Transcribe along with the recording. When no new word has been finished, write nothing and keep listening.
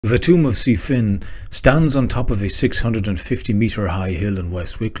The tomb of Seefin stands on top of a 650-metre high hill in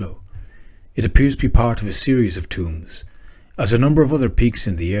West Wicklow. It appears to be part of a series of tombs, as a number of other peaks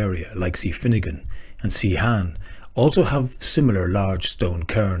in the area, like Seefinigan and Seehan, also have similar large stone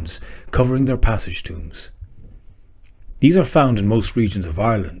cairns covering their passage tombs. These are found in most regions of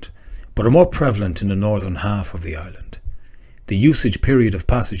Ireland, but are more prevalent in the northern half of the island. The usage period of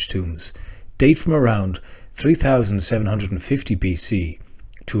passage tombs date from around 3750 BC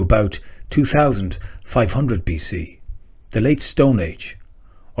to about 2500 BC, the Late Stone Age,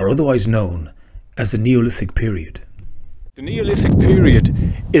 or otherwise known as the Neolithic period. The Neolithic period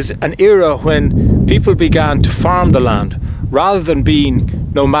is an era when people began to farm the land rather than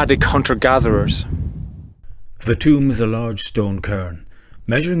being nomadic hunter-gatherers. The tomb is a large stone cairn,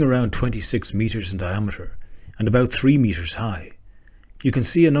 measuring around 26 metres in diameter and about 3 metres high. You can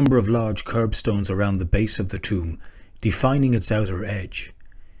see a number of large curbstones around the base of the tomb, defining its outer edge.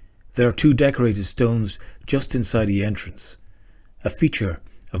 There are 2 decorated stones just inside the entrance, a feature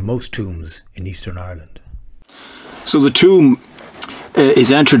of most tombs in Eastern Ireland. So the tomb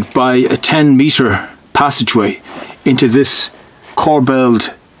is entered by a 10-metre passageway into this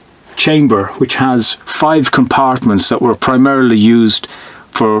corbelled chamber, which has 5 compartments that were primarily used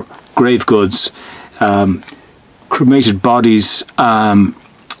for grave goods. Cremated bodies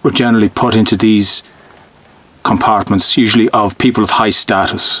were generally put into these compartments, usually of people of high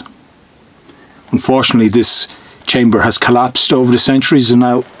status. Unfortunately, this chamber has collapsed over the centuries and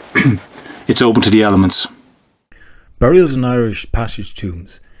now it's open to the elements. Burials in Irish passage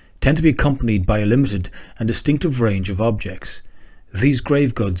tombs tend to be accompanied by a limited and distinctive range of objects. These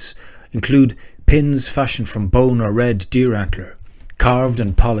grave goods include pins fashioned from bone or red deer antler, carved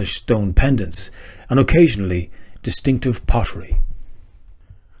and polished stone pendants, and occasionally distinctive pottery.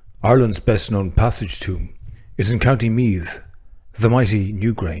 Ireland's best known passage tomb is in County Meath, the mighty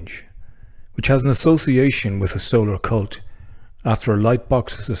Newgrange, which has an association with the solar cult after a light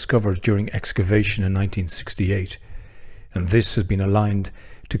box was discovered during excavation in 1968, and this has been aligned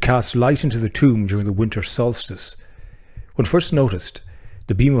to cast light into the tomb during the winter solstice. When first noticed,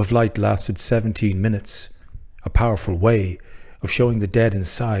 the beam of light lasted 17 minutes, a powerful way of showing the dead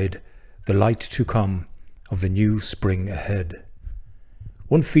inside the light to come of the new spring ahead.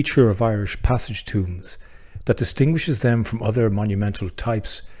 One feature of Irish passage tombs that distinguishes them from other monumental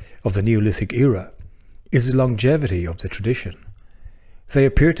types of the Neolithic era is the longevity of the tradition. They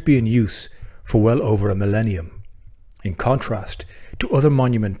appear to be in use for well over a millennium, in contrast to other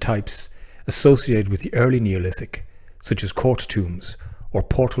monument types associated with the early Neolithic, such as court tombs or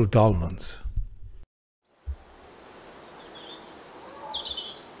portal dolmens.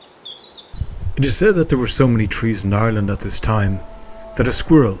 It is said that there were so many trees in Ireland at this time that a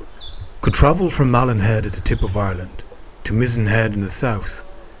squirrel could travel from Malin Head at the tip of Ireland to Mizen Head in the south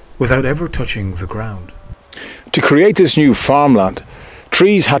without ever touching the ground. To create this new farmland,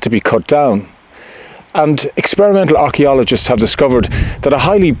 trees had to be cut down, and experimental archaeologists have discovered that a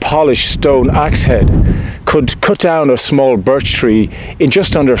highly polished stone axe head could cut down a small birch tree in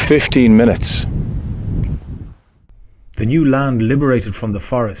just under 15 minutes. The new land liberated from the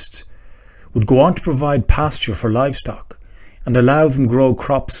forests would go on to provide pasture for livestock and allow them grow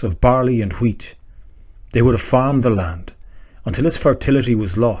crops of barley and wheat. They would have farmed the land until its fertility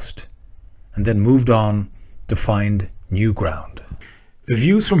was lost, and then moved on to find new ground. The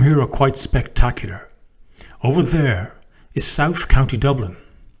views from here are quite spectacular. Over there is South County Dublin.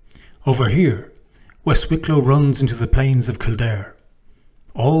 Over here, West Wicklow runs into the plains of Kildare.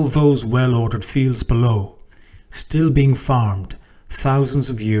 All those well-ordered fields below, still being farmed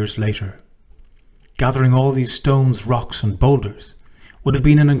thousands of years later. Gathering all these stones, rocks and boulders would have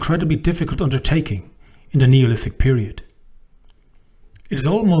been an incredibly difficult undertaking in the Neolithic period. It is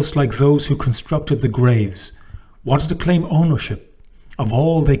almost like those who constructed the graves wanted to claim ownership of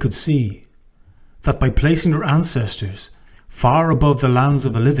all they could see, that by placing their ancestors far above the lands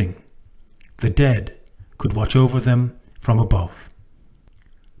of the living, the dead could watch over them from above.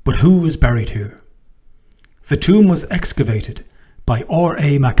 But who is buried here? The tomb was excavated by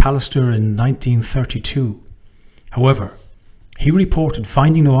R.A. McAllister in 1932. However, he reported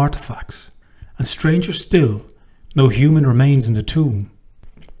finding no artefacts, and stranger still, no human remains in the tomb.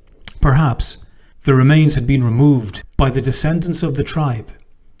 Perhaps the remains had been removed by the descendants of the tribe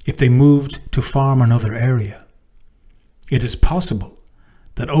if they moved to farm another area. It is possible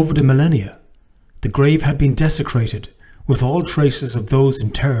that over the millennia, the grave had been desecrated with all traces of those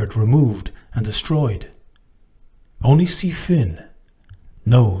interred removed and destroyed. Only Seefin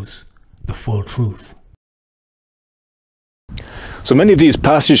knows the full truth. So many of these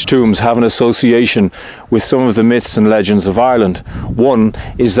passage tombs have an association with some of the myths and legends of Ireland. One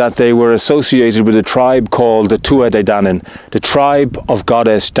is that they were associated with a tribe called the Tuatha de Dannan, the tribe of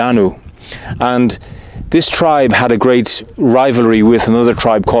goddess Danu. And this tribe had a great rivalry with another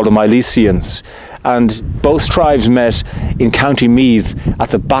tribe called the Milesians. And both tribes met in County Meath at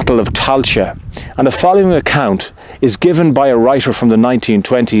the Battle of Talcha. And the following account is given by a writer from the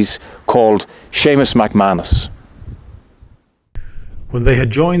 1920s called Seamus MacManus. When they had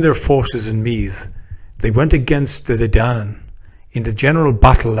joined their forces in Meath, they went against the de Dannan in the general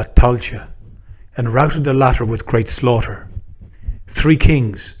battle at Talcha, and routed the latter with great slaughter. 3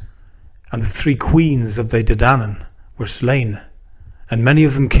 kings and the 3 queens of the de Dannan were slain, and many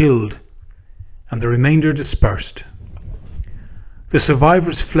of them killed, and the remainder dispersed. The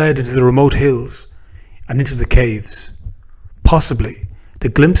survivors fled into the remote hills and into the caves. Possibly the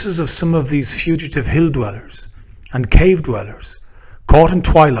glimpses of some of these fugitive hill dwellers and cave dwellers, caught in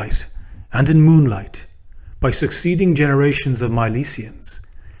twilight and in moonlight by succeeding generations of Milesians,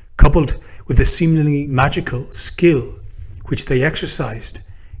 coupled with the seemingly magical skill which they exercised,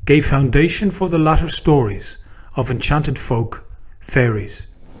 gave foundation for the latter stories of enchanted folk, fairies,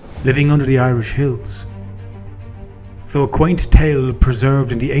 living under the Irish hills. Though a quaint tale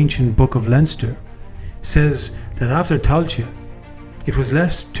preserved in the ancient Book of Leinster says that after Talcha it was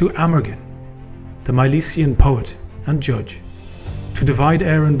left to Amergin, the Milesian poet and judge, to divide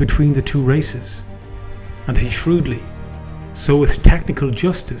Éireann between the 2 races, and he shrewdly, so with technical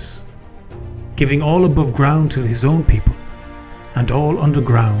justice, giving all above ground to his own people and all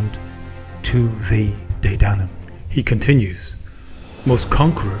underground to the de Dannan. He continues, most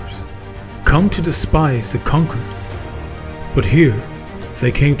conquerors come to despise the conquered, but here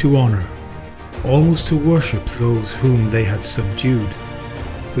they came to honour, almost to worship those whom they had subdued,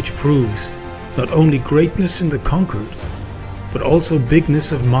 which proves not only greatness in the conquered, but also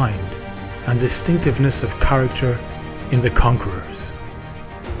bigness of mind and distinctiveness of character in the conquerors.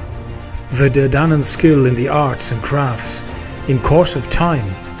 The de Dannan skill in the arts and crafts, in course of time,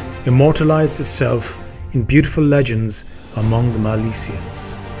 immortalized itself in beautiful legends among the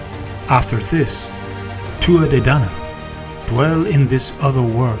Milesians. After this, Tuatha de Dannan dwell in this other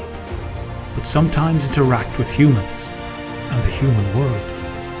world, but sometimes interact with humans and the human world.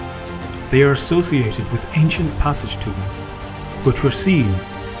 They are associated with ancient passage tombs, which were seen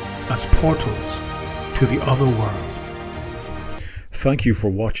as portals to the other world. Thank you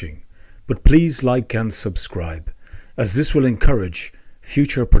for watching, but please like and subscribe, as this will encourage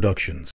future productions.